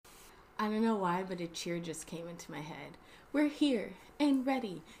I don't know why, but a cheer just came into my head. We're here and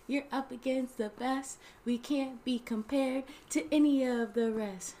ready. You're up against the best. We can't be compared to any of the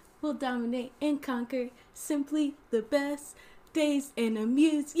rest. We'll dominate and conquer. Simply the best. Dazed and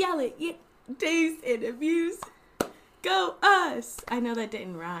amused. Yell it. Yeah. Dazed and amused. Go us. I know that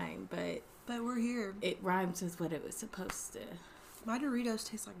didn't rhyme, but we're here. It rhymes with what it was supposed to. My Doritos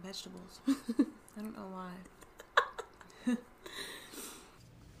taste like vegetables. I don't know why.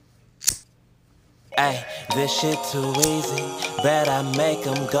 Ay, this shit too easy, bet I make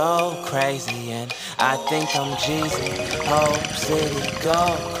them go crazy, and I think I'm Jeezy, whole city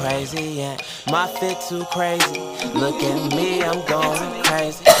go crazy, and my fit too crazy, look at me, I'm going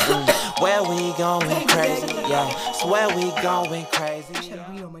crazy, where we going crazy, yeah, swear we going crazy. I should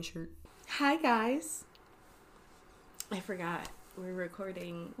read on my shirt. Hi guys. I forgot, we're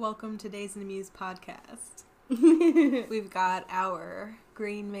recording. Welcome to Days and Amuse podcast. We've got our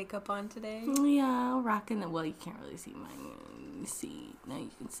green makeup on today. Yeah, rocking it. Well, you can't really see mine. See, now you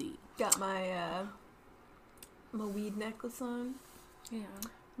can see. Got my my weed necklace on. Yeah.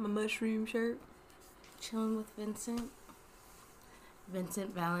 My mushroom shirt. Chilling with Vincent.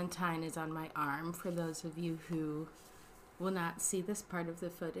 Vincent Valentine is on my arm for those of you who will not see this part of the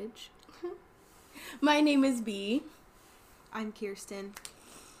footage. My name is B. I'm Kirsten.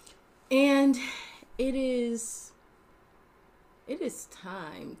 And it is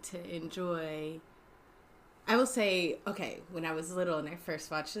time to enjoy. I will say, okay, when I was little and I first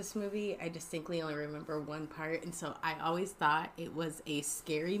watched this movie, I distinctly only remember one part, and so I always thought it was a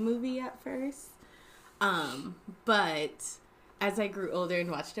scary movie at first. But as I grew older and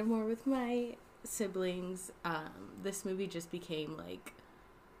watched it more with my siblings, this movie just became like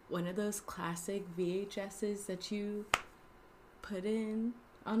one of those classic VHSs that you put in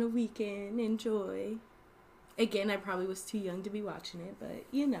on a weekend, enjoy. Again, I probably was too young to be watching it, but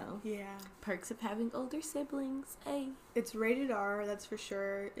you know. Yeah. Perks of having older siblings. Hey. It's rated R, that's for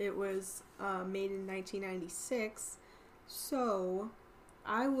sure. It was made in 1996. So,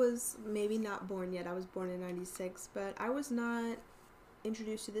 I was maybe not born yet. I was born in 96, but I was not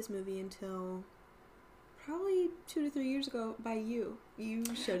introduced to this movie until probably 2 to 3 years ago by you. You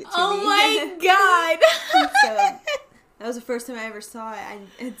showed it to me. Oh my god! So, that was the first time I ever saw it. I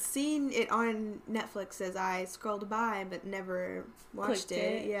had seen it on Netflix as I scrolled by, but never watched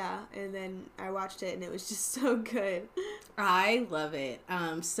it. Yeah, and then I watched it, and it was just so good. I love it.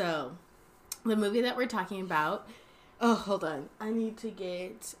 So, the movie that we're talking about... Oh, hold on. I need to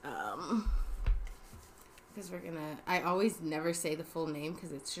get... because we're gonna... I always never say the full name,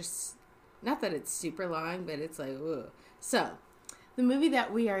 because it's just... Not that it's super long, but it's like, ugh. So... The movie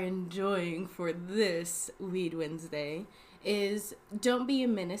that we are enjoying for this Weed Wednesday is Don't Be a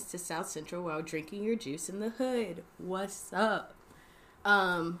Menace to South Central While Drinking Your Juice in the Hood. What's up?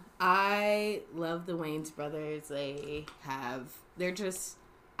 I love the Wayans brothers. They're just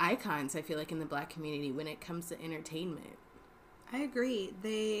icons, I feel like, in the black community when it comes to entertainment. I agree.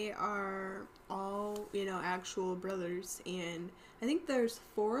 They are all, actual brothers, and I think there's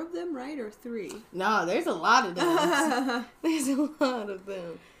 4 of them, right? Or 3? No, there's a lot of them. There's a lot of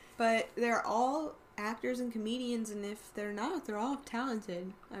them. But they're all actors and comedians, and if they're not, they're all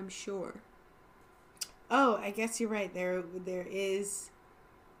talented, I'm sure. Oh, I guess you're right. There is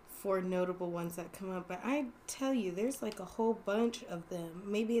 4 notable ones that come up, but I tell you, there's like a whole bunch of them.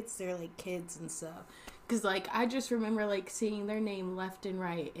 Maybe it's their like kids and stuff. Because like I just remember like seeing their name left and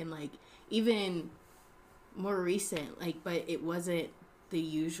right, and like even more recent, like, but it wasn't the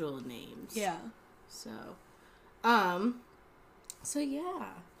usual names. Yeah. So yeah.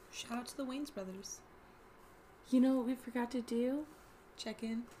 Shout out to the Wayans brothers. You know what we forgot to do? Check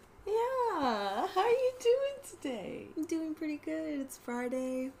in. Yeah. How are you doing today? I'm doing pretty good. It's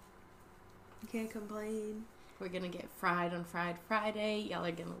Friday. Can't complain. We're gonna get fried on Friday. Y'all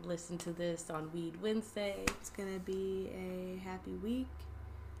are gonna listen to this on Weed Wednesday. It's gonna be a happy week.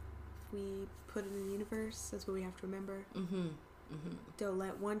 If we put it in the universe, that's what we have to remember. Don't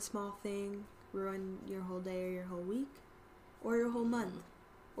let one small thing ruin your whole day or your whole week, or your whole month,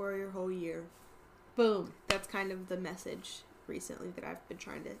 or your whole year. Boom. That's kind of the message recently that I've been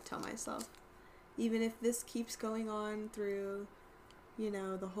trying to tell myself. Even if this keeps going on through,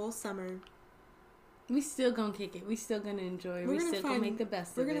 the whole summer, we still gonna kick it. We still gonna enjoy it. We still gonna make the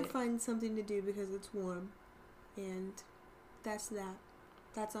best of it. We're gonna find something to do because it's warm. And that's that.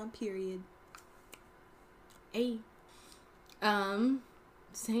 That's on period. Hey.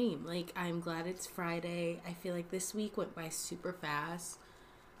 Same. Like, I'm glad it's Friday. I feel like this week went by super fast.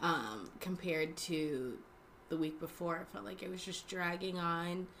 Compared to the week before. I felt like it was just dragging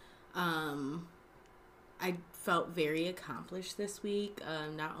on. I felt very accomplished this week,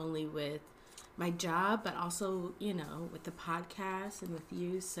 not only with my job, but also, with the podcast and with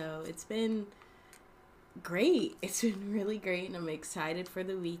you. So it's been great. It's been really great, and I'm excited for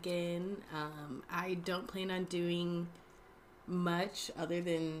the weekend. I don't plan on doing much other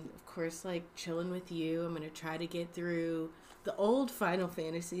than, of course, like chilling with you. I'm going to try to get through the old Final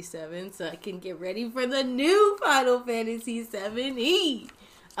Fantasy 7 so I can get ready for the new Final Fantasy 7E.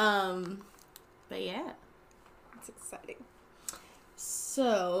 But yeah, It's exciting.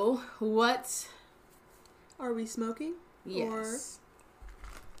 So, what are we smoking? Yes.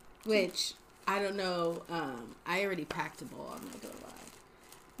 Which, I don't know, I already packed a bowl, I'm not gonna lie.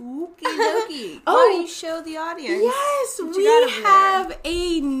 Okie dokie. Oh, why don't you show the audience? Yes, we have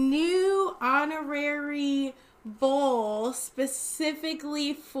a new honorary bowl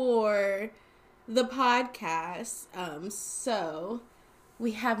specifically for the podcast. So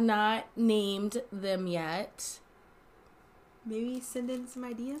we have not named them yet. Maybe send in some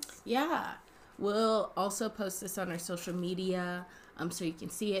ideas. Yeah, we'll also post this on our social media. So you can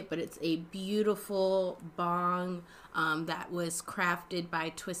see it, but it's a beautiful bong that was crafted by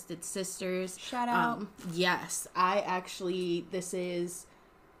Twisted Sisters. Shout out. Yes, this is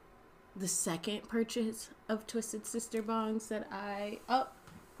the second purchase of Twisted Sister bongs that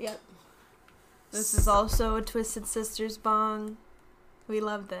yep. This is also a Twisted Sisters bong. We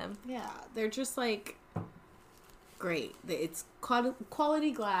love them. Yeah, they're just like great. It's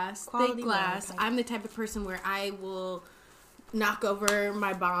quality glass, Quality thick glass. glass. I'm the type of person where I will knock over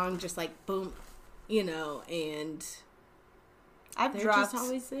my bong just like boom, and they're just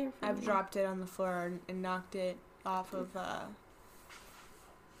always there for I've me. dropped it on the floor and knocked it off of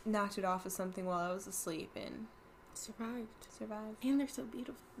something while I was asleep and survived. And they're so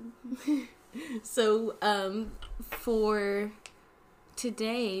beautiful. So for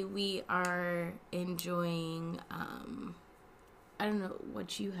today we are enjoying I don't know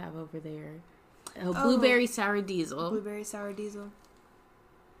what you have over there. Blueberry sour diesel. Blueberry sour diesel.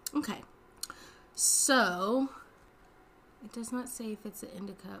 Okay. So, it does not say if it's an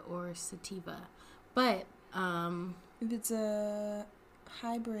indica or sativa. But, if it's a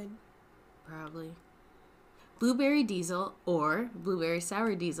hybrid. Probably. Blueberry diesel, or blueberry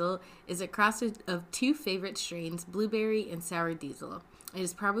sour diesel, is a cross of two favorite strains, blueberry and sour diesel. It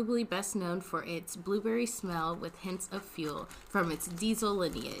is probably best known for its blueberry smell with hints of fuel from its diesel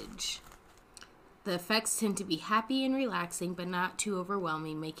lineage. The effects tend to be happy and relaxing, but not too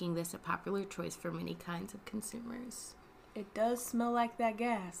overwhelming, making this a popular choice for many kinds of consumers. It does smell like that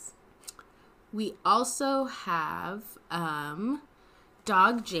gas. We also have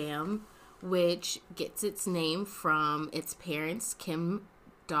Dog Jam, which gets its name from its parents, Kim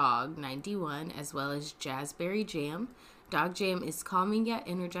Dog 91, as well as Jazzberry Jam. Dog Jam is calming yet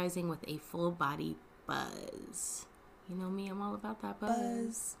energizing with a full body buzz. You know me, I'm all about that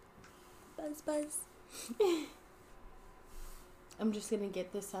buzz. Buzz. I'm just going to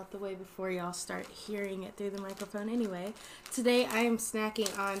get this out the way before y'all start hearing it through the microphone. Anyway, today I am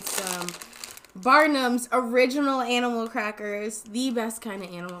snacking on some Barnum's original animal crackers, the best kind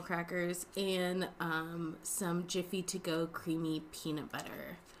of animal crackers, and some Jiffy To Go creamy peanut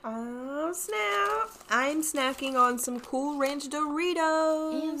butter. Oh, snap. I'm snacking on some Cool Ranch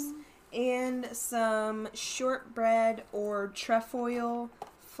Doritos and some shortbread or trefoil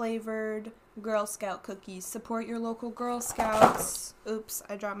flavored Girl Scout cookies. Support your local Girl Scouts. Oops,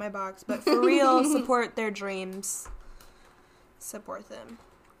 I dropped my box. But for real, support their dreams. Support them.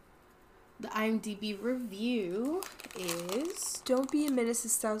 The IMDb review is... Don't Be a Menace to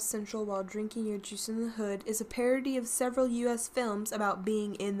South Central While Drinking Your Juice in the Hood is a parody of several U.S. films about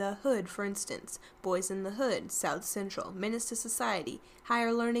being in the hood, for instance, Boys in the Hood, South Central, Menace to Society,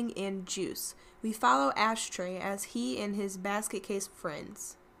 Higher Learning, and Juice. We follow Ashtray as he and his basket case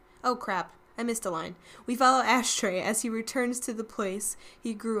friends. Oh crap, I missed a line. We follow Ashtray as he returns to the place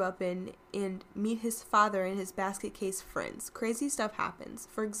he grew up in and meet his father and his basket case friends. Crazy stuff happens.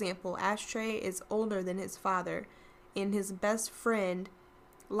 For example, Ashtray is older than his father, and his best friend,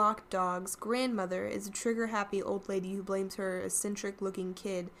 Lock Dog's grandmother, is a trigger-happy old lady who blames her eccentric-looking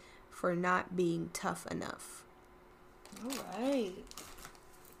kid for not being tough enough. All right.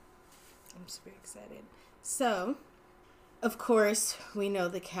 I'm super excited. So... Of course, we know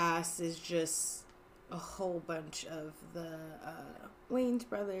the cast is just a whole bunch of the Wayans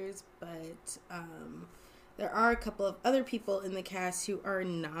brothers, but there are a couple of other people in the cast who are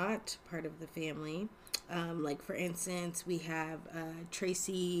not part of the family. Like, for instance, we have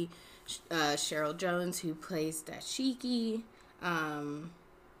Tracy Cheryl Jones, who plays Dashiki.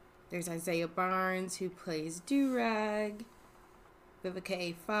 There's Isaiah Barnes, who plays Durag. Vivica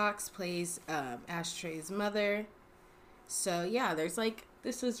A. Fox plays Ashtray's mother. So, yeah, there's like,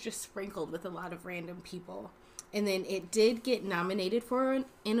 this was just sprinkled with a lot of random people. And then it did get nominated for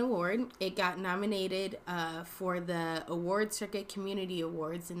an award. It got nominated for the Award Circuit Community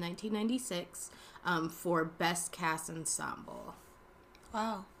Awards in 1996 for Best Cast Ensemble.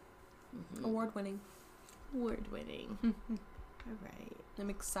 Wow. Mm-hmm. Award winning. All right. I'm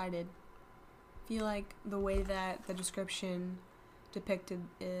excited. I feel like the way that the description depicted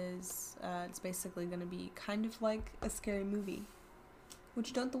is it's basically going to be kind of like a scary movie.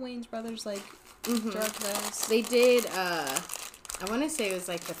 Which don't the Wayans brothers like direct those? They did, I want to say it was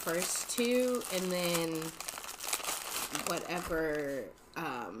like the first two, and then whatever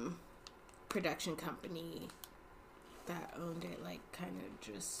production company that owned it, like, kind of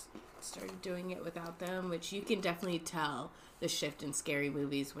just started doing it without them, which you can definitely tell the shift in scary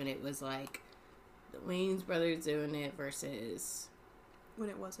movies when it was like the Wayans brothers doing it versus when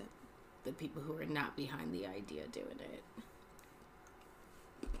it wasn't. The people who were not behind the idea doing it.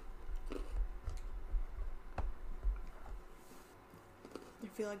 I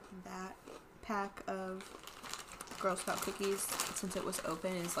feel like that pack of Girl Scout cookies, since it was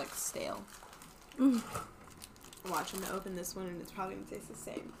open, is like stale. Watch them open this one and it's probably going to taste the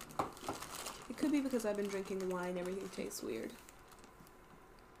same. It could be because I've been drinking wine, everything tastes weird.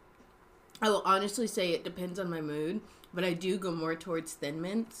 I will honestly say it depends on my mood, but I do go more towards Thin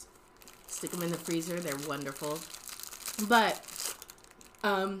Mints. Stick them in the freezer, they're wonderful. But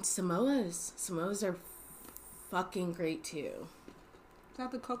Samoas are fucking great too. Is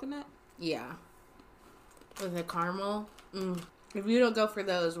that the coconut? Yeah. With the caramel. If you don't go for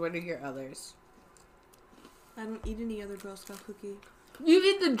those, what are your others? I don't eat any other Girl Scout cookie. You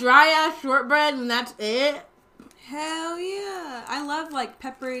eat the dry ass shortbread and that's it? Hell yeah. I love like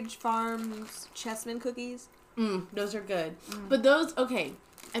Pepperidge Farms Chessman cookies. Those are good. But those, okay,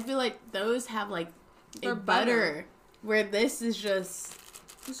 I feel like those have like a butter. Where this is just...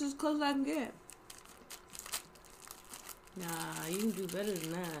 This is as close as I can get. Nah, you can do better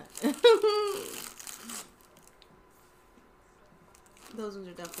than that. Those ones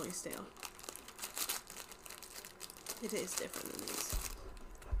are definitely stale. It tastes different than these.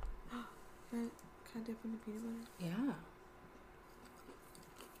 Can I dip in the peanut butter?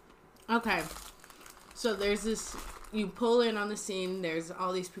 Yeah. Okay. So there's this... You pull in on the scene. There's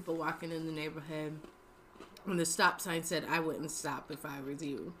all these people walking in the neighborhood. And the stop sign said, I wouldn't stop if I was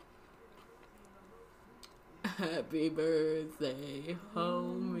you. Happy birthday,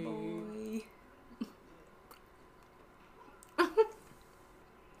 homie.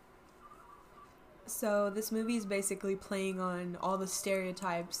 So this movie is basically playing on all the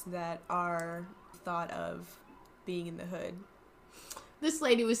stereotypes that are thought of being in the hood. This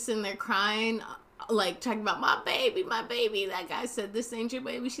lady was sitting there crying, like talking about my baby. That guy said, this ain't your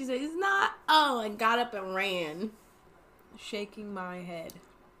baby. She said, it's not. Oh, and got up and ran. Shaking my head.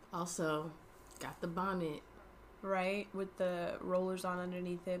 Also, got the bonnet. Right? With the rollers on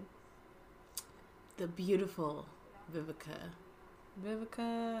underneath it. The beautiful Vivica.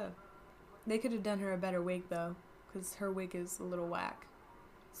 They could have done her a better wig, though. Because her wig is a little whack.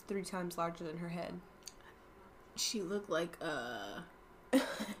 It's 3 times larger than her head. She looked like,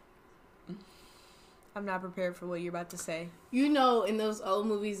 I'm not prepared for what you're about to say. You know, in those old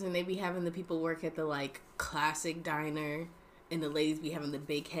movies when they be having the people work at the, like, classic diner, and the ladies be having the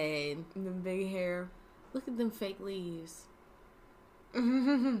big head. And the big hair. Look at them fake leaves.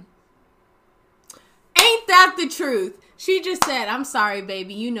 Ain't that the truth? She just said, I'm sorry,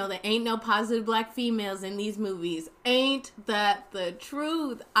 baby. You know there ain't no positive black females in these movies. Ain't that the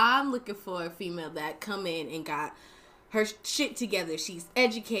truth? I'm looking for a female that come in and got her shit together. She's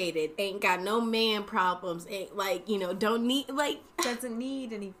educated. Ain't got no man problems. Ain't like, you know, don't need, like... Doesn't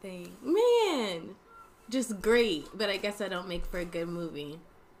need anything. Man. Just great. But I guess I don't make for a good movie.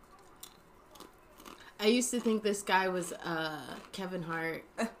 I used to think this guy was Kevin Hart.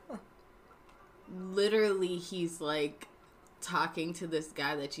 Literally, he's like talking to this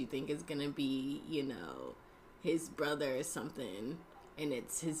guy that you think is gonna be, you know, his brother or something, and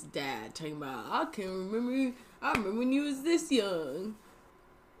it's his dad talking about, I remember when you was this young.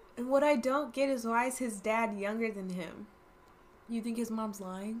 And what I don't get is, why is his dad younger than him? You think his mom's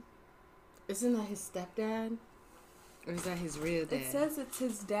lying? Isn't that his stepdad? Or is that his real dad? It says it's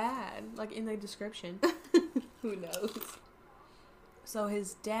his dad, like in the description. Who knows? So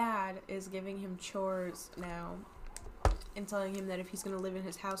his dad is giving him chores now and telling him that if he's going to live in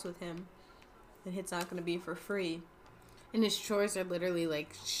his house with him, then it's not going to be for free. And his chores are literally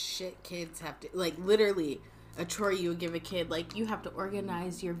like shit kids have to... Like, literally, a chore you would give a kid. Like, you have to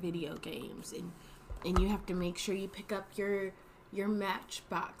organize your video games. And you have to make sure you pick up your your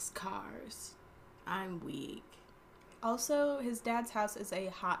Matchbox cars. I'm weak. Also, his dad's house is a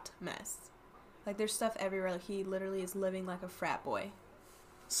hot mess. Like, there's stuff everywhere. Like, he literally is living like a frat boy.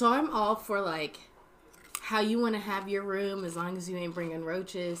 So I'm all for, like, how you want to have your room as long as you ain't bringing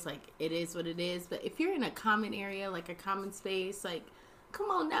roaches. Like, it is what it is. But if you're in a common area, like a common space, like,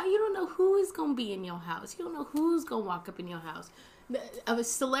 come on now. You don't know who is going to be in your house. You don't know who's going to walk up in your house. A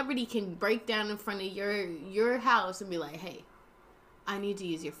celebrity can break down in front of your house and be like, hey, I need to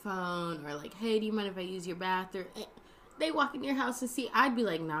use your phone. Or like, hey, do you mind if I use your bathroom? They walk in your house and see, I'd be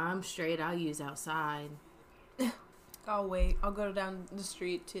like, nah, I'm straight. I'll use outside. I'll wait. I'll go down the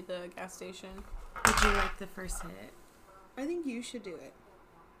street to the gas station. Would you like the first hit? I think you should do it.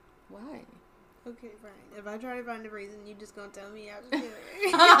 Why? Okay, fine. If I try to find a reason, you just gonna tell me I should do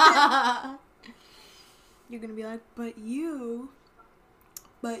it. You're gonna be like, but you,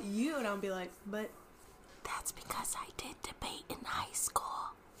 and I'll be like, but that's because I did debate in high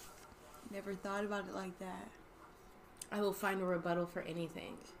school. Never thought about it like that. I will find a rebuttal for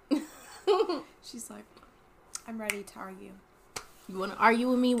anything. She's like, I'm ready to argue. You want to argue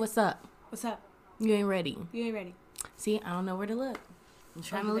with me? What's up? What's up? You ain't ready. You ain't ready. See, I don't know where to look. I'm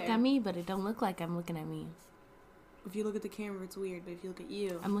trying to look at me, but it don't look like I'm looking at me. If you look at the camera, it's weird, but if you look at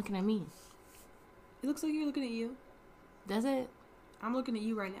you... I'm looking at me. It looks like you're looking at you. Does it? I'm looking at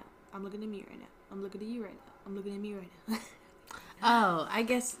you right now. I'm looking at me right now. I'm looking at you right now. I'm looking at me right now. Oh, I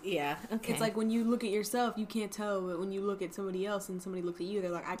guess, yeah, okay. It's like when you look at yourself, you can't tell, but when you look at somebody else and somebody looks at you, they're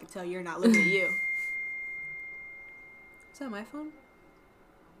like, I can tell you're not looking at you. Is that my phone?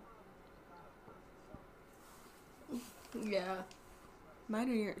 Yeah. Mine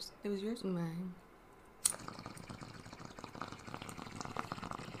or yours? It was yours? Mine.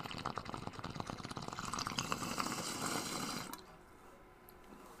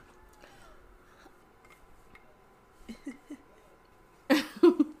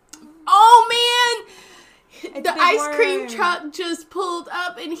 Oh man! The ice cream truck just pulled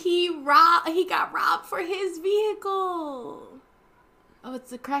up and he got robbed for his vehicle. Oh,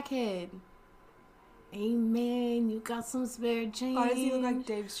 it's a crackhead. Hey man, you got some spare change? Why does he look like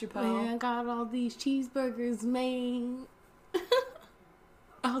Dave Chappelle? Man, I got all these cheeseburgers, man.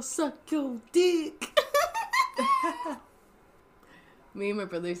 I'll suck your dick. Me and my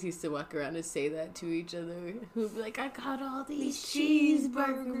brothers used to walk around and say that to each other. We'd be like, I got all these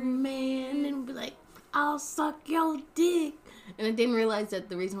cheeseburgers, man. And be like, I'll suck your dick. And I didn't realize that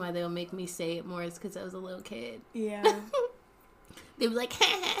the reason why they would make me say it more is because I was a little kid. Yeah. They'd be like, ha,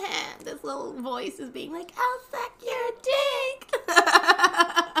 ha, ha. This little voice is being like, I'll suck your dick.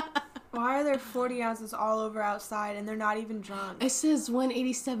 Why are there 40 ounces all over outside and they're not even drunk? It says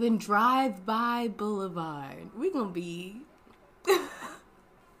 187 Drive-By Boulevard. We gonna be...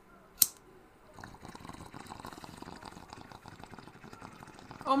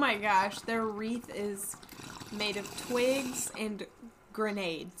 Oh my gosh, their wreath is made of twigs and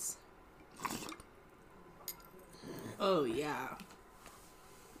grenades. Oh, yeah.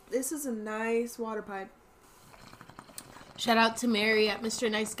 This is a nice water pipe. Shout out to Mary at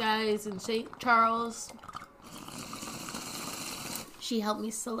Mr. Nice Guys in St. Charles. She helped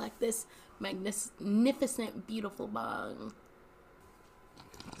me select this magnificent, beautiful bong.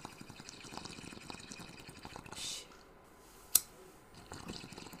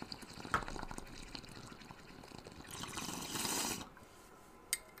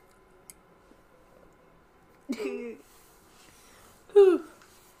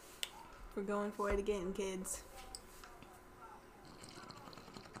 We're going for it again, kids.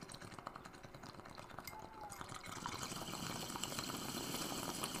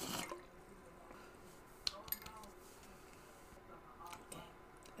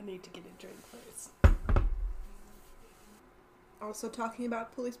 I need to get a drink first. Also talking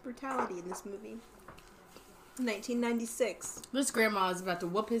about police brutality in this movie. 1996. This grandma is about to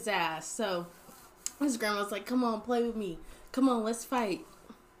whoop his ass. So his grandma's like, come on, play with me. Come on, let's fight.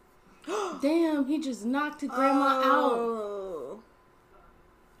 Damn, he just knocked his grandma out.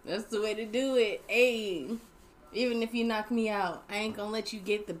 That's the way to do it. Hey, even if you knock me out, I ain't gonna let you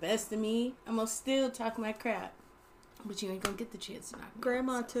get the best of me. I'm gonna still talk my crap. But you ain't gonna get the chance to knock me out.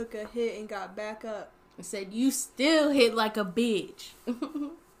 Grandma took a hit and got back up. And said, you still hit like a bitch.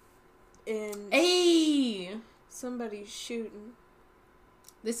 And hey, somebody's shooting.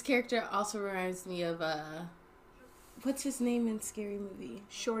 This character also reminds me of, what's his name in Scary Movie?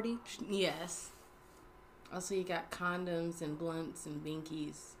 Shorty? Yes. Also, you got condoms and blunts and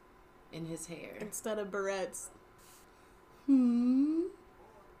binkies in his hair. Instead of barrettes.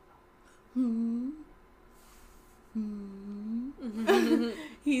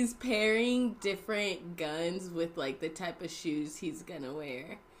 He He's pairing different guns with, like, the type of shoes he's gonna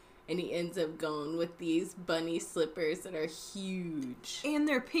wear. And he ends up going with these bunny slippers that are huge. And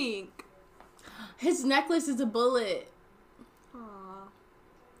they're pink. His necklace is a bullet. Aww.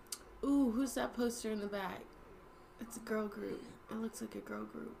 Ooh, who's that poster in the back? It's a girl group. It looks like a girl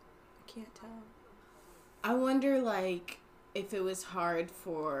group. I can't tell. I wonder, like, if it was hard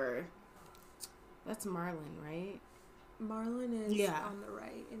for... That's Marlon, right? Marlon is on the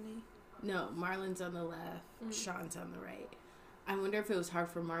right, isn't he? No, Marlon's on the left. Sean's on the right. I wonder if it was hard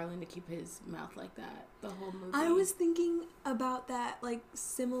for Marlon to keep his mouth like that the whole movie. I was thinking about that, like,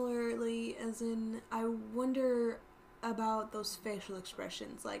 similarly, as in, I wonder about those facial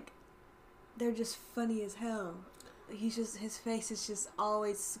expressions. Like, they're just funny as hell. His face is just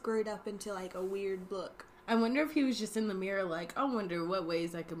always screwed up into, like, a weird look. I wonder if he was just in the mirror like, I wonder what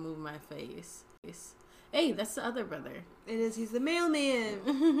ways I can move my face. Hey, that's the other brother. It is. He's the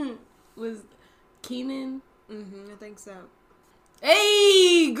mailman. Was Keenan? I think so.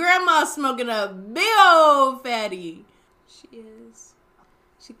 Hey, Grandma smoking a big old fatty. She is.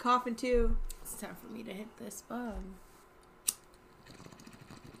 She coughing too. It's time for me to hit this bum.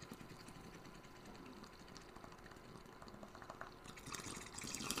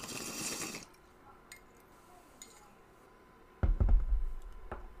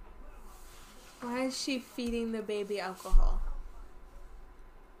 Why is she feeding the baby alcohol?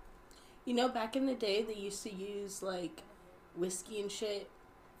 You know, back in the day, they used to use, like, whiskey and shit.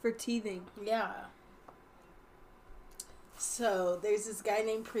 For teething. Yeah. So, there's this guy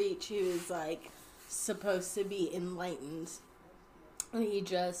named Preach who is, like, supposed to be enlightened. And he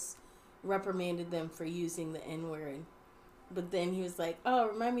just reprimanded them for using the N-word. But then he was like, oh,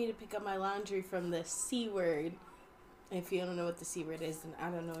 remind me to pick up my laundry from the C-word. If you don't know what the C-word is, then I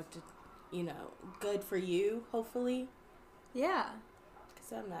don't know what to... You know, good for you, hopefully. Yeah.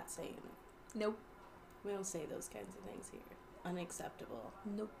 Because I'm not saying it. Nope. We don't say those kinds of things here. Unacceptable.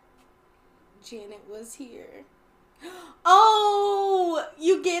 Nope. Janet was here. Oh!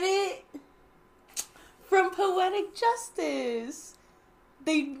 You get it? From Poetic Justice.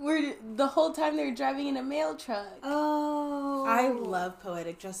 They were, the whole time they were driving in a mail truck. Oh. I love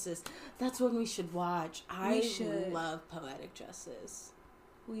Poetic Justice. That's one we should watch. We should. Love Poetic Justice.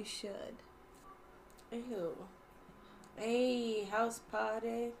 We should. Ew. Hey, house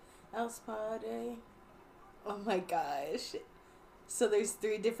party. House party. Oh my gosh. So there's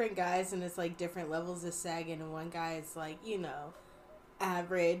 3 different guys and it's like different levels of sagging, and one guy is like, you know,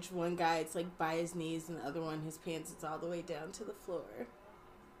 average. One guy it's like by his knees, and the other one his pants is all the way down to the floor.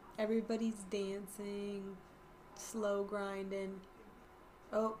 Everybody's dancing, slow grinding.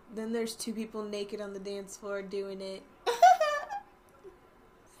 Oh, then there's 2 people naked on the dance floor doing it.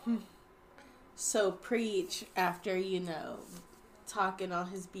 So Preach, after, you know, talking all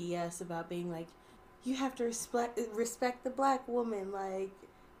his BS about being like, you have to respect the black woman, like,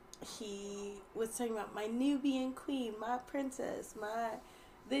 he was talking about my Nubian queen, my princess, my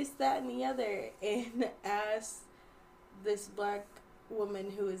this, that, and the other, and asked this black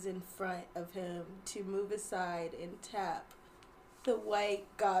woman who was in front of him to move aside and tap the white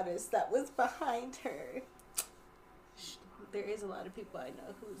goddess that was behind her. There is a lot of people I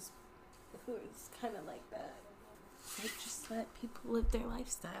know who's kind of like that. Like, just let people live their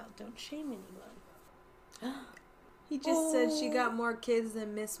lifestyle. Don't shame anyone. He just said she got more kids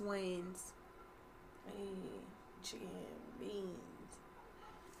than Miss Wayne's. Hey, jam beans.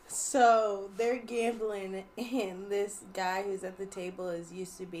 So, they're gambling, and this guy who's at the table is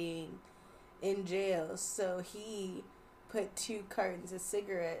used to being in jail. So, he put 2 cartons of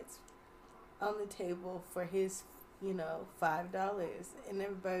cigarettes on the table for his, you know, $5. And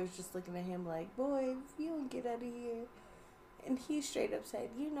everybody was just looking at him like, boy, if you don't get out of here. And he straight up said,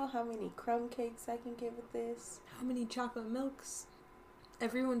 you know how many crumb cakes I can get with this? How many chocolate milks?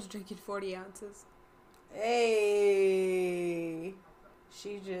 Everyone's drinking 40 ounces. Hey,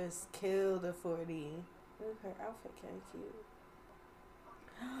 she just killed a 40. Ooh, her outfit kind of cute.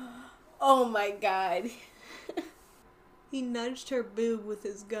 Oh my god. He nudged her boob with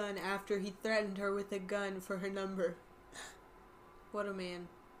his gun after he threatened her with a gun for her number. What a man.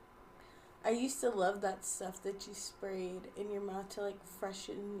 I used to love that stuff that you sprayed in your mouth to, like,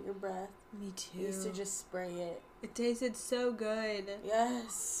 freshen your breath. Me too. I used to just spray it. It tasted so good.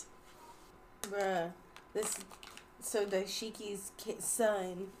 Yes. Bruh. So Dashiki's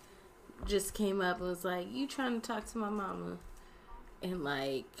son just came up and was like, you trying to talk to my mama? And,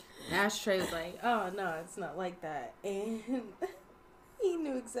 like, Ashtray was like, oh, no, it's not like that. And he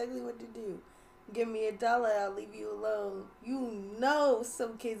knew exactly what to do. Give me $1, I'll leave you alone. You know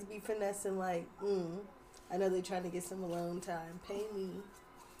some kids be finessing like, I know they're trying to get some alone time. Pay me.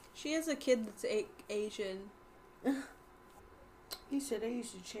 She has a kid that's Asian. He said I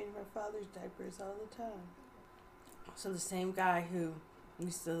used to change my father's diapers all the time. So the same guy who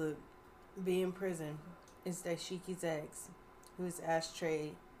used to be in prison is Daishiki's ex, whose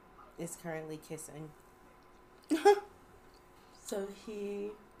Ashtray is currently kissing. So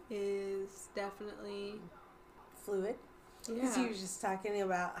he is definitely fluid. Yeah. Because he was just talking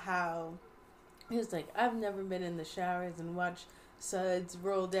about how he was like, I've never been in the showers and watched suds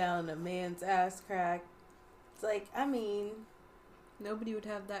roll down a man's ass crack. It's like, I mean, nobody would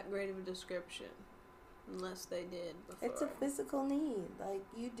have that great of a description unless they did before. It's a physical need. Like,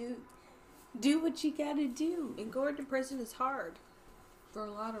 you do what you gotta do. And going to prison is hard for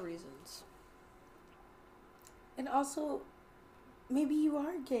a lot of reasons. And also, maybe you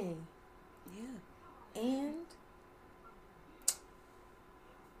are gay. Yeah. And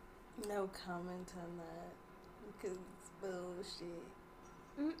no comment on that. Because it's bullshit.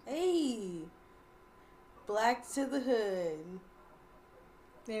 Hey! Black to the hood.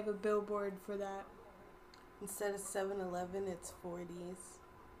 They have a billboard for that. Instead of 7-Eleven, it's 40s.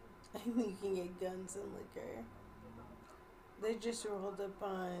 And you can get guns and liquor. They just rolled up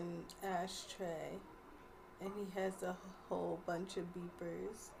on Ashtray. And he has a whole bunch of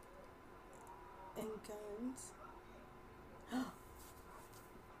beepers. And guns.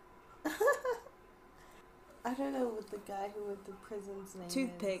 I don't know what the guy who went to prison's name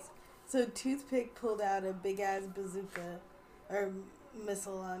Toothpick. is. So Toothpick pulled out a big ass bazooka or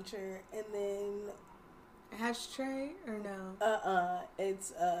missile launcher, and then Ashtray or no?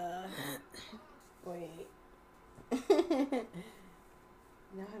 It's wait. No,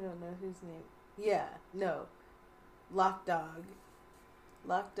 I don't know whose name. Yeah, no. Lock Dog.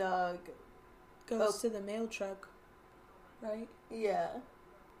 Lock Dog goes to the mail truck, right? Yeah.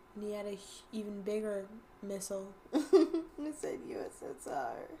 And he had a even bigger missile. It said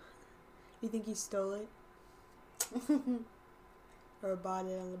USSR. You think he stole it? Or bought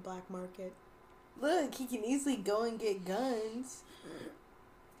it on the black market? Look, he can easily go and get guns.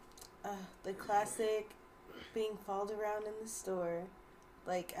 The classic being followed around in the store.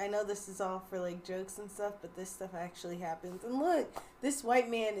 Like, I know this is all for, like, jokes and stuff, but this stuff actually happens. And look, this white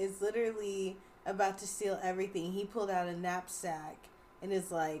man is literally about to steal everything. He pulled out a knapsack and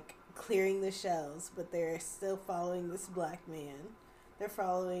is, like, clearing the shelves, but they're still following this black man. They're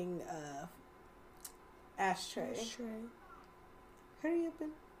following, Ashtray. Hurry up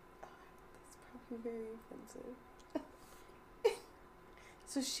and... Oh, that's probably very offensive.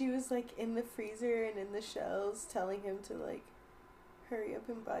 So she was, like, in the freezer and in the shelves telling him to, like, hurry up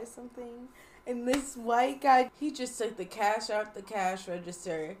and buy something. And this white guy, he just took the cash out the cash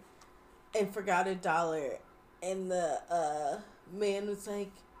register and forgot $1. And the man was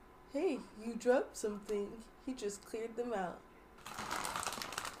like, hey, you dropped something. He just cleared them out.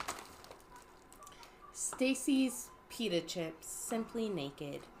 Stacy's pita chips, simply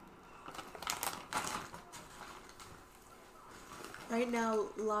naked. Right now,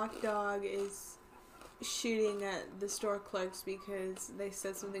 Lock Dog is shooting at the store clerks because they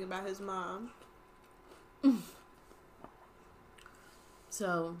said something about his mom.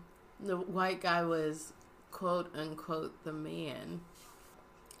 So, the white guy was, quote unquote, the man.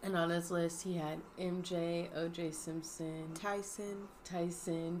 And on his list, he had MJ, OJ Simpson,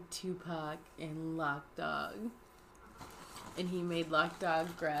 Tyson, Tupac, and Lock Dog. And he made Lock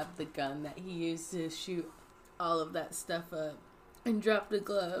Dog grab the gun that he used to shoot all of that stuff up and drop the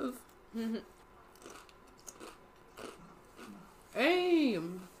glove. Hey!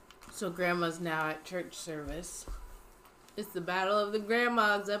 So Grandma's now at church service. It's the battle of the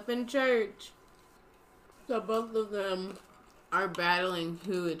grandmas up in church. So both of them are battling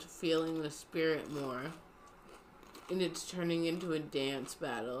who is feeling the spirit more. And it's turning into a dance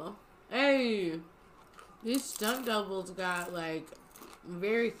battle. Hey! These stunt doubles got, like,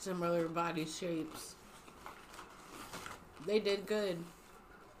 very similar body shapes. They did good.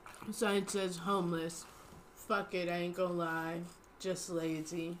 Sign says homeless. Fuck it, I ain't gonna lie. Just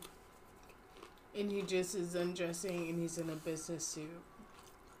lazy. And he just is undressing and he's in a business suit.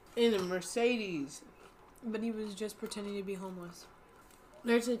 In a Mercedes. But he was just pretending to be homeless.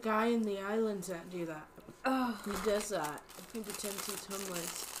 There's a guy in the islands that do that. Oh. He does that. He pretends he's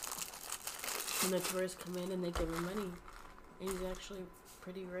homeless. And the tourists come in and they give him money. And he's actually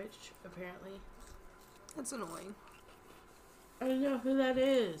pretty rich, apparently. That's annoying. I don't know who that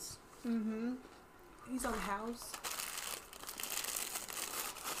is. He's on House.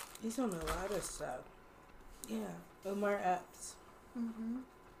 He's on a lot of stuff. Yeah. Omar Ep6.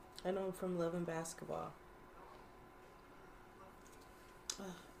 I know him from Love and Basketball.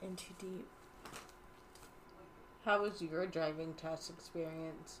 In Too Deep. How was your driving test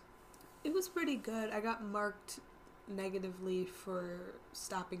experience? It was pretty good. I got marked negatively for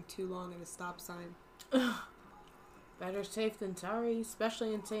stopping too long at a stop sign. Better safe than sorry,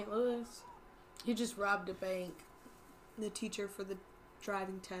 especially in St. Louis. He just robbed a bank. The teacher for the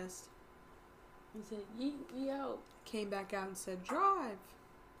driving test He said, yeet me out. came back out and said, drive.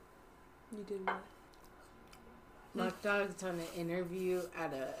 You did what? My dog's on an interview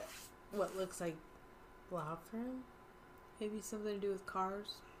at a, what looks like law firm. Maybe something to do with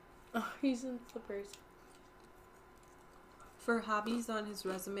cars. Oh, he's in slippers. For hobbies on his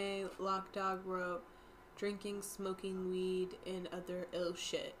resume, Lock Dog wrote, drinking, smoking weed, and other ill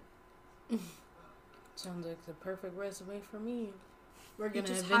shit. Sounds like the perfect resume for me. We're You gonna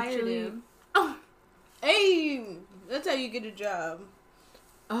just eventually. hired him. Oh, hey, that's how you get a job.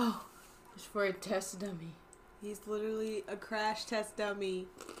 Oh, it's for a test dummy. He's literally a crash test dummy.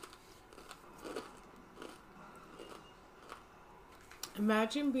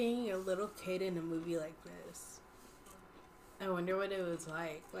 Imagine being a little kid in a movie like this. I wonder what it was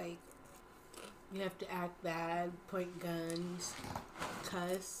like. Like, you have to act bad, point guns,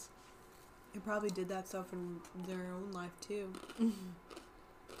 cuss. They probably did that stuff in their own life too.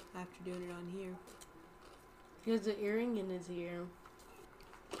 After doing it on here. He has an earring in his ear.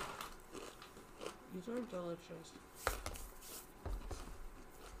 These are delicious.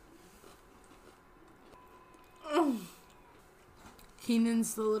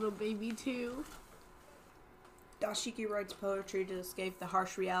 Keenan's the little baby too. Dashiki writes poetry to escape the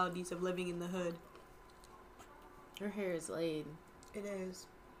harsh realities of living in the hood. Her hair is laid. It is.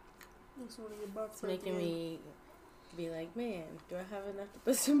 It's one of your bucks. It's making me be like, man, do I have enough to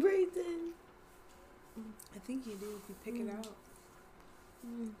put some braids in? I think you do if you pick it out.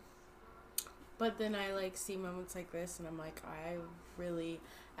 But then I like see moments like this and I'm like, I really,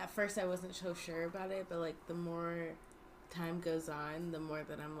 at first I wasn't so sure about it, but like the more time goes on, the more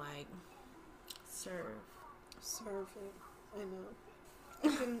that I'm like, serve it. I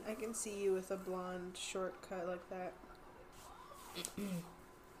know. I can see you with a blonde short cut like that.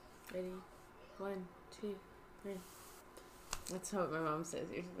 Ready? 1, 2, 3. That's what my mom says.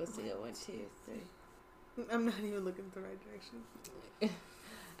 You're supposed to go 1, 2, 3. I'm not even looking the right direction.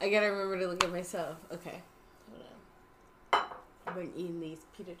 I gotta remember to look at myself. Okay. Hold on. I've been eating these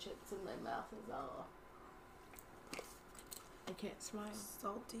pita chips and my mouth is all. I can't smile.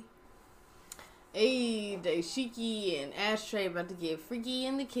 Salty. Hey, Daishiki and Ashtray about to get freaky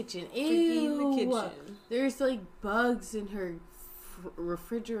in the kitchen. Ew. Freaky in the kitchen. There's like bugs in her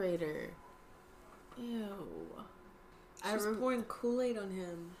refrigerator. Ew. She's pouring Kool-Aid on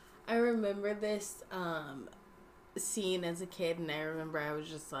him. I remember this scene as a kid, and I remember I was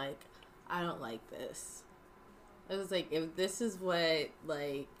just like, I don't like this. I was like, if this is what,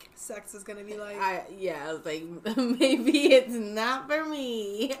 like... sex is gonna be like... I was like, maybe it's not for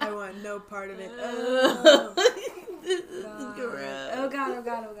me. I want no part of it. Oh, this is gross. Oh god, oh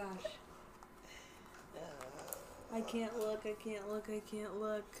god, oh gosh. I can't look, I can't look, I can't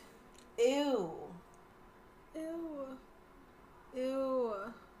look. Ew. Ew. Ew.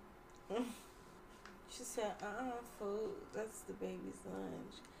 She said, food. That's the baby's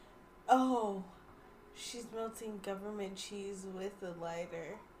lunch. Oh, she's melting government cheese with a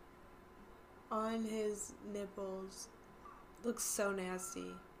lighter. On his nipples. Looks so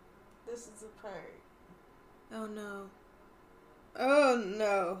nasty. This is the part. Oh no. Oh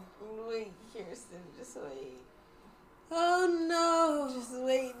no. Wait, Kirsten, just wait. Oh no. Just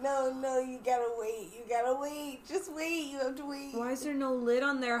wait. No, you gotta wait. You gotta wait. Just wait. You have to wait. Why is there no lid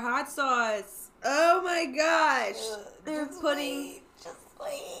on their hot sauce? Oh my gosh. They're putting... Wait. Just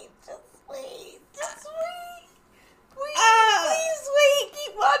wait. Please wait.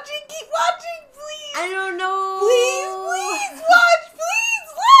 Keep watching, please. I don't know. Please watch. Please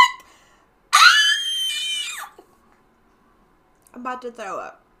look. Ah! I'm about to throw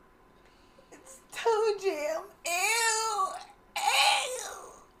up. It's toe jam. Ew.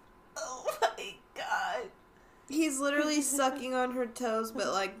 Oh my god. He's literally sucking on her toes, but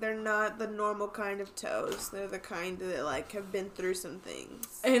like they're not the normal kind of toes. They're the kind that like have been through some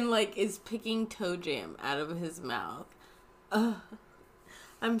things. And like is picking toe jam out of his mouth.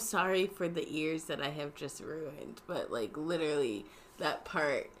 I'm sorry for the ears that I have just ruined, but like literally that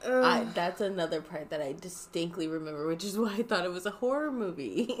part, that's another part that I distinctly remember, which is why I thought it was a horror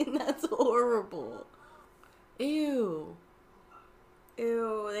movie. That's horrible. Ew.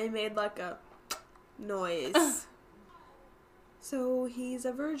 Ew, they made like a noise. So he's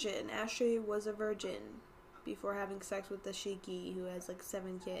a virgin. Ashley was a virgin before having sex with the Shiki, who has like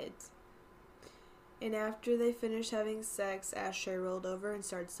 7 kids. And after they finished having sex, Ashley rolled over and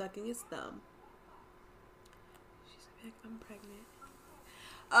started sucking his thumb. be like, I'm pregnant.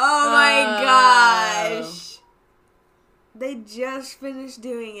 Oh my gosh. They just finished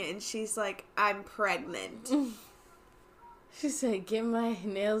doing it, and she's like, I'm pregnant. She said, get my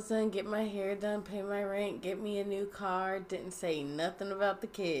nails done, get my hair done, pay my rent, get me a new car. Didn't say nothing about the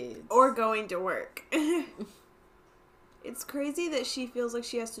kids. Or going to work. It's crazy that she feels like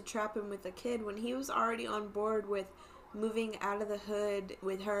she has to trap him with a kid when he was already on board with moving out of the hood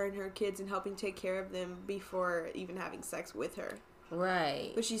with her and her kids and helping take care of them before even having sex with her.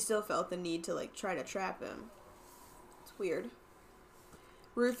 Right. But she still felt the need to, like, try to trap him. It's weird.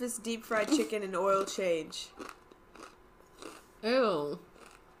 Rufus deep fried chicken and oil change. Ew.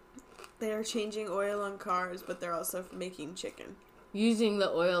 They're changing oil on cars, but they're also making chicken. Using the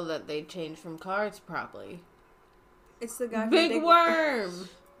oil that they changed from cars, probably. It's the guy from Big Worm!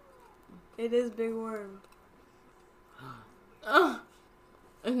 It is Big Worm. And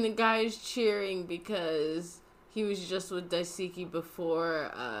the guy is cheering because he was just with Daisuke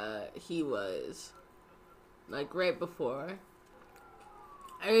before he was. Like, right before.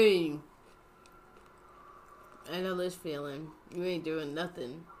 Hey. I know this feeling. You ain't doing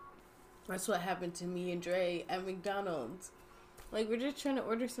nothing. That's what happened to me and Dre at McDonald's. Like, we're just trying to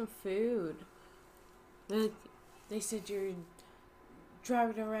order some food. Like, they said you're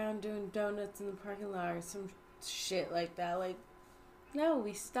driving around doing donuts in the parking lot or some shit like that. Like, no,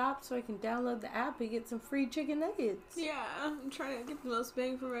 we stopped so I can download the app and get some free chicken nuggets. Yeah, I'm trying to get the most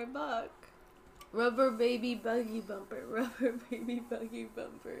bang for my buck. Rubber baby buggy bumper. Rubber baby buggy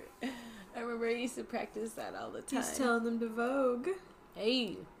bumper. I remember I used to practice that all the time. He's telling them to vogue.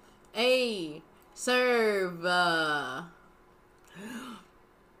 Hey. Hey. Serve.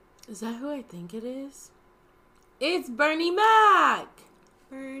 Is that who I think it is? It's Bernie Mac.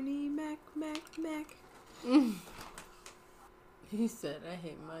 Bernie Mac. He said, I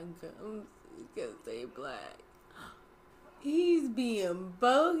hate my gums because they black. He's being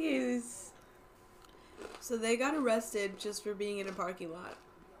bogus. So they got arrested just for being in a parking lot.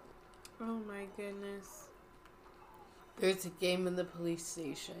 Oh my goodness. There's a game in the police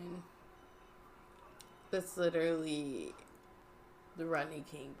station. That's literally the Rodney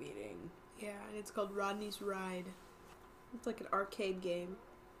King beating. Yeah, and it's called Rodney's Ride. It's like an arcade game.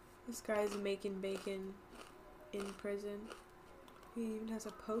 This guy's making bacon in prison. He even has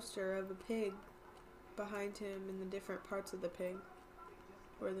a poster of a pig behind him and the different parts of the pig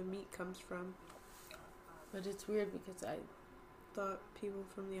where the meat comes from. But it's weird because I thought people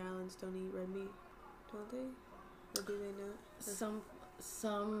from the islands don't eat red meat, don't they? Or do they not?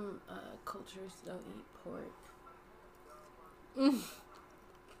 Some cultures don't eat pork.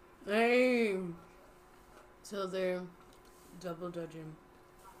 Hey. So they're double judging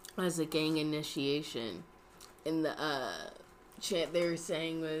as a gang initiation. And the chant they were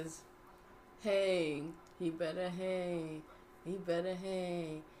saying was, hey, he better hey. If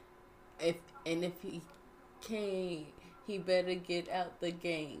he can't, he better get out the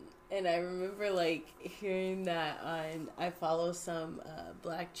gang. And I remember, like, hearing that on, I follow some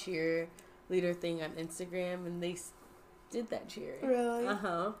black cheerleader thing on Instagram, and they did that cheer. Really?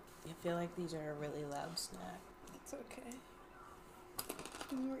 Uh-huh. I feel like these are a really loud snack. It's okay.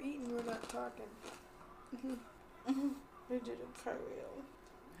 When we're eating, we're not talking. We did a cartwheel.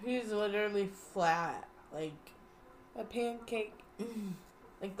 He's literally flat, like A pancake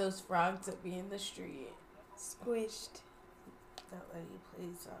like those frogs that be in the street. squished. That lady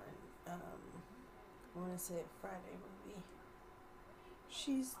plays on, I want to say a Friday movie.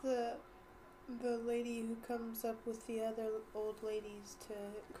 She's the lady who comes up with the other old ladies to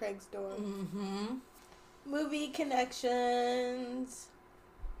Craig's door. Mm-hmm. Movie connections.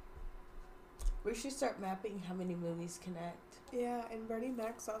 We should start mapping how many movies connect. Yeah, and Bernie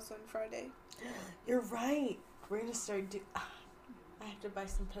Mac's also on Friday. You're right. We're gonna start I have to buy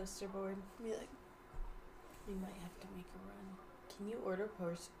some poster board. Be like, We might have to make a run. Can you order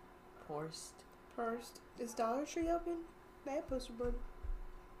Post? first, is Dollar Tree open? They have poster board.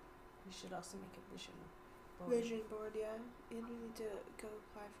 We should also make a vision board. Vision board, yeah. And we need to go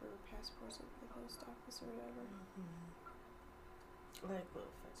apply for passports at the post office or whatever. Mm-hmm. Like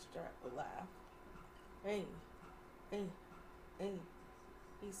little Fitzgerald will laugh. Hey,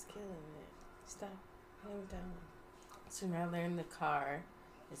 he's killing it. Stop, hang down. So now they're in the car.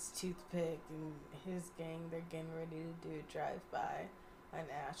 It's Toothpick and his gang. They're getting ready to do a drive-by on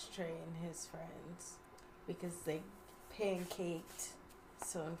Ashtray and his friends because they pancaked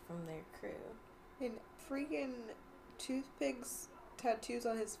someone from their crew. And freaking Toothpick's tattoos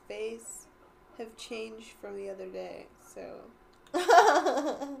on his face have changed from the other day, so...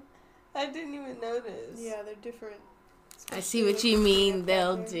 I didn't even notice. Yeah, they're different. I see what you mean.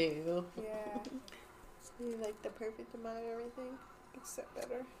 They'll do. do. Yeah. You like the perfect amount of everything, except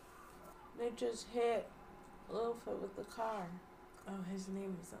better. They just hit Littlefoot with the car. Oh, his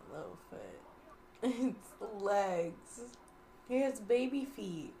name isn't Littlefoot. It's Legs. He has baby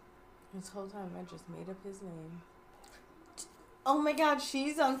feet. This whole time I just made up his name. Oh my god,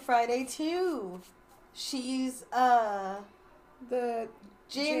 she's on Friday too. She's The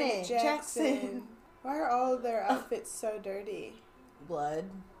Janet Jackson. Why are all of their outfits so dirty? Blood.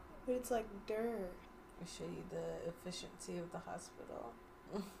 But it's like dirt. I show you the efficiency of the hospital.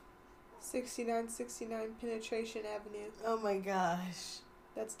 6969 Penetration Avenue. Oh my gosh.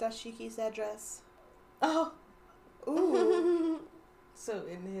 That's Dashiki's address. Oh. Ooh. So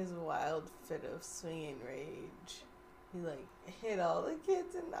in his wild fit of swinging rage, he like hit all the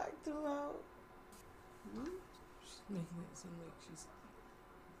kids and knocked them out. She's making it seem like she's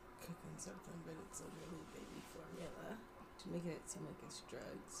cooking something, but it's literally baby formula. She's making it seem like it's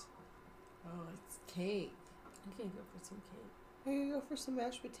drugs. Oh, it's cake. I can go for some cake. I could go for some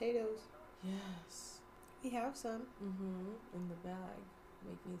mashed potatoes. Yes. We have some. In the bag.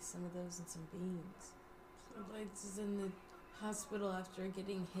 Make me some of those and some beans. So Lights is in the hospital after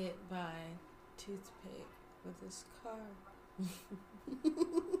getting hit by toothpick with his car.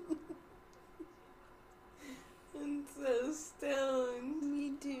 I'm so stoned.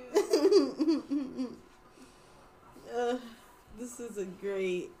 Me too. This is a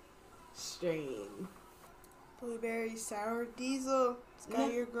great strain. Blueberry sour diesel. It's got No.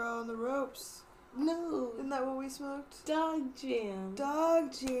 your girl on the ropes. No, Isn't that what we smoked? dog jam.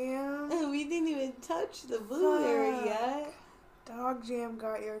 Dog jam. We didn't even touch the blueberry Fuck. yet. Dog jam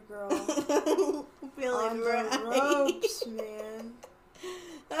got your girl Feeling on right. the ropes, man.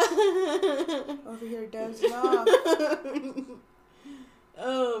 Over here dozing off.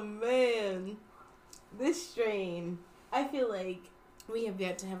 Oh man, this strain. I feel like we have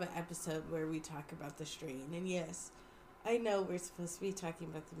yet to have an episode where we talk about the strain. And yes, I know we're supposed to be talking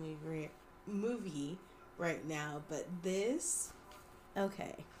about the movie right now, but this.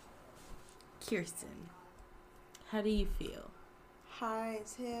 Okay, Kirsten, how do you feel? High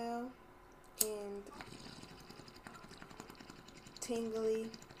as hell and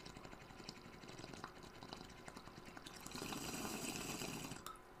tingly.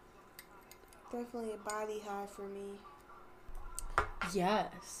 Definitely a body high for me.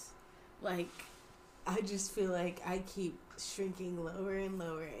 Yes. Like, I just feel like I keep shrinking lower and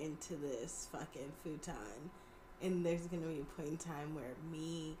lower into this fucking futon. And there's going to be a point in time where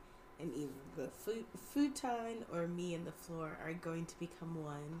me and either the futon or me and the floor are going to become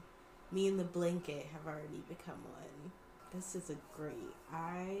one. Me and the blanket have already become one. This is a great.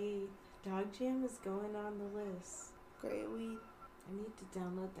 Dog Jam is going on the list. Great weed. I need to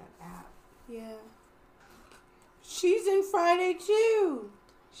download that app. Yeah. She's in Friday too!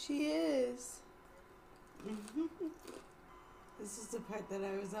 She is. This is the part that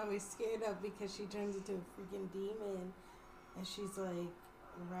I was always scared of because she turns into a freaking demon and she's like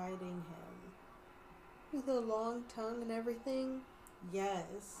riding him. With a long tongue and everything.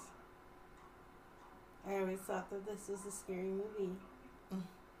 Yes. I always thought that this was a scary movie.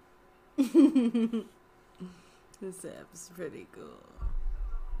 This app's pretty cool.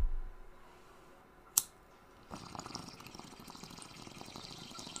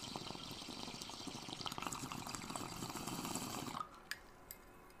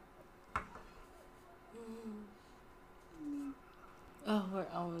 Oh, we're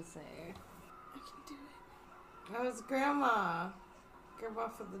almost there. I can do it. That was Grandma. Grandma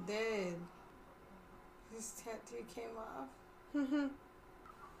for the dead. His tattoo came off.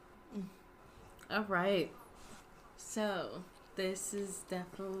 All right. So, this is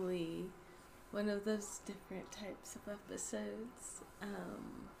definitely one of those different types of episodes.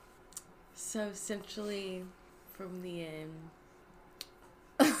 So, essentially, from the end,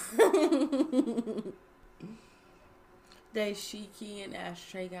 Daishiki and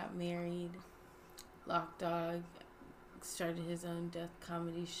Ashtray got married. Lock Dog started his own death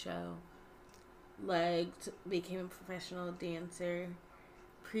comedy show. Legged became a professional dancer.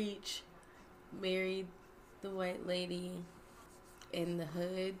 Preach married the white lady. And the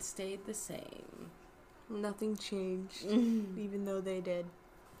hood stayed the same. Nothing changed, even though they did.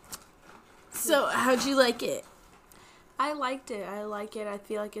 So, how'd you like it? I liked it. I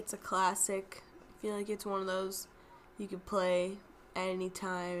feel like it's a classic. I feel like it's one of those you could play at any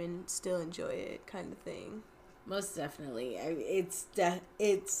time and still enjoy it kind of thing. Most definitely. It's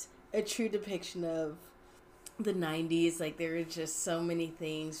a true depiction of the 90s. Like, there were just so many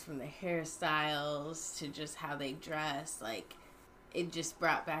things from the hairstyles to just how they dressed. Like, it just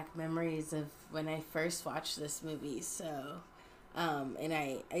brought back memories of when I first watched this movie. So, And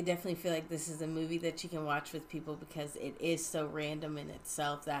I definitely feel like this is a movie that you can watch with people because it is so random in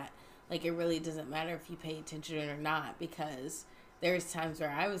itself that, like, it really doesn't matter if you pay attention or not, because there's times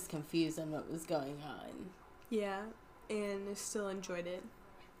where I was confused on what was going on. Yeah, and I still enjoyed it.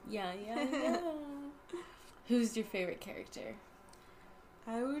 Yeah. Who's your favorite character?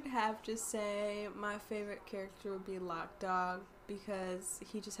 I would have to say my favorite character would be Lock Dog, because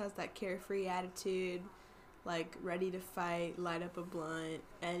he just has that carefree attitude, like ready to fight, light up a blunt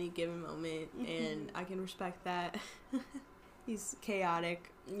any given moment, and I can respect that. He's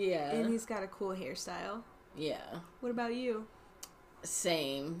chaotic. Yeah. And he's got a cool hairstyle. Yeah. What about you?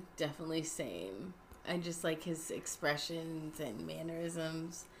 Same. Definitely same. I just like his expressions and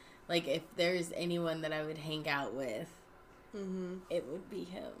mannerisms. Like, if there's anyone that I would hang out with, it would be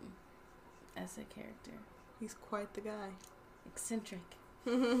him as a character. He's quite the guy. Eccentric.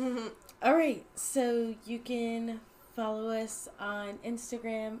 All right, so you can follow us on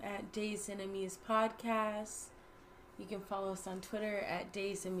Instagram at Days and Amuse Podcast. You can follow us on Twitter at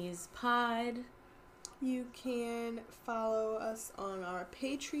Days Amuse Pod. You can follow us on our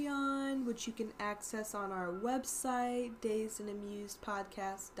Patreon, which you can access on our website,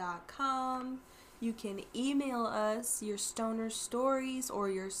 daysandamusedpodcast.com. You can email us your stoner stories or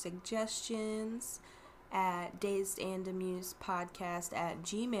your suggestions at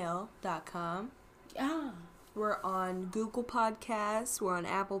daysandamusepodcast@gmail.com. Yeah. We're on Google Podcasts, we're on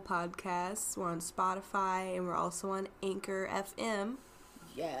Apple Podcasts, we're on Spotify, and we're also on Anchor FM.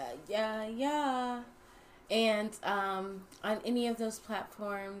 Yeah. And on any of those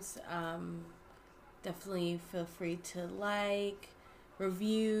platforms, definitely feel free to like,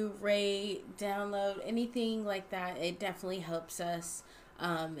 review, rate, download, anything like that. It definitely helps us,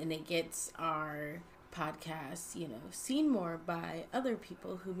 and it gets our podcast, seen more by other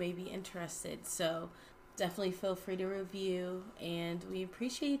people who may be interested. So definitely feel free to review, and we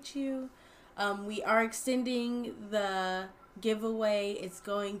appreciate you. We are extending the giveaway. It's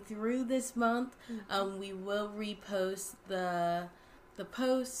going through this month. We will repost the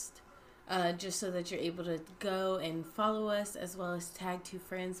post just so that you're able to go and follow us as well as tag 2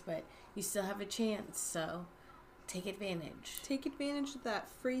 friends, but you still have a chance, so take advantage. Take advantage of that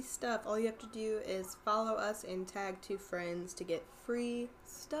free stuff. All you have to do is follow us and tag 2 friends to get free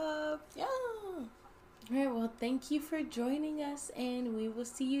stuff. Yeah. All right, well, thank you for joining us, and we will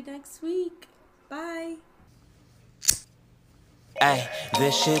see you next week. Bye. Ay,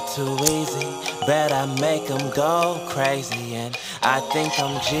 this shit too easy, bet I make them go crazy, and I think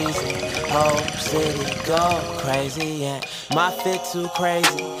I'm Jeezy, whole city go crazy, and my fit too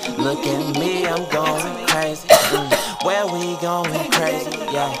crazy, look at me, I'm going crazy, where we going crazy,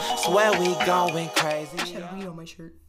 yeah, swear we going crazy. I should read on my shirt.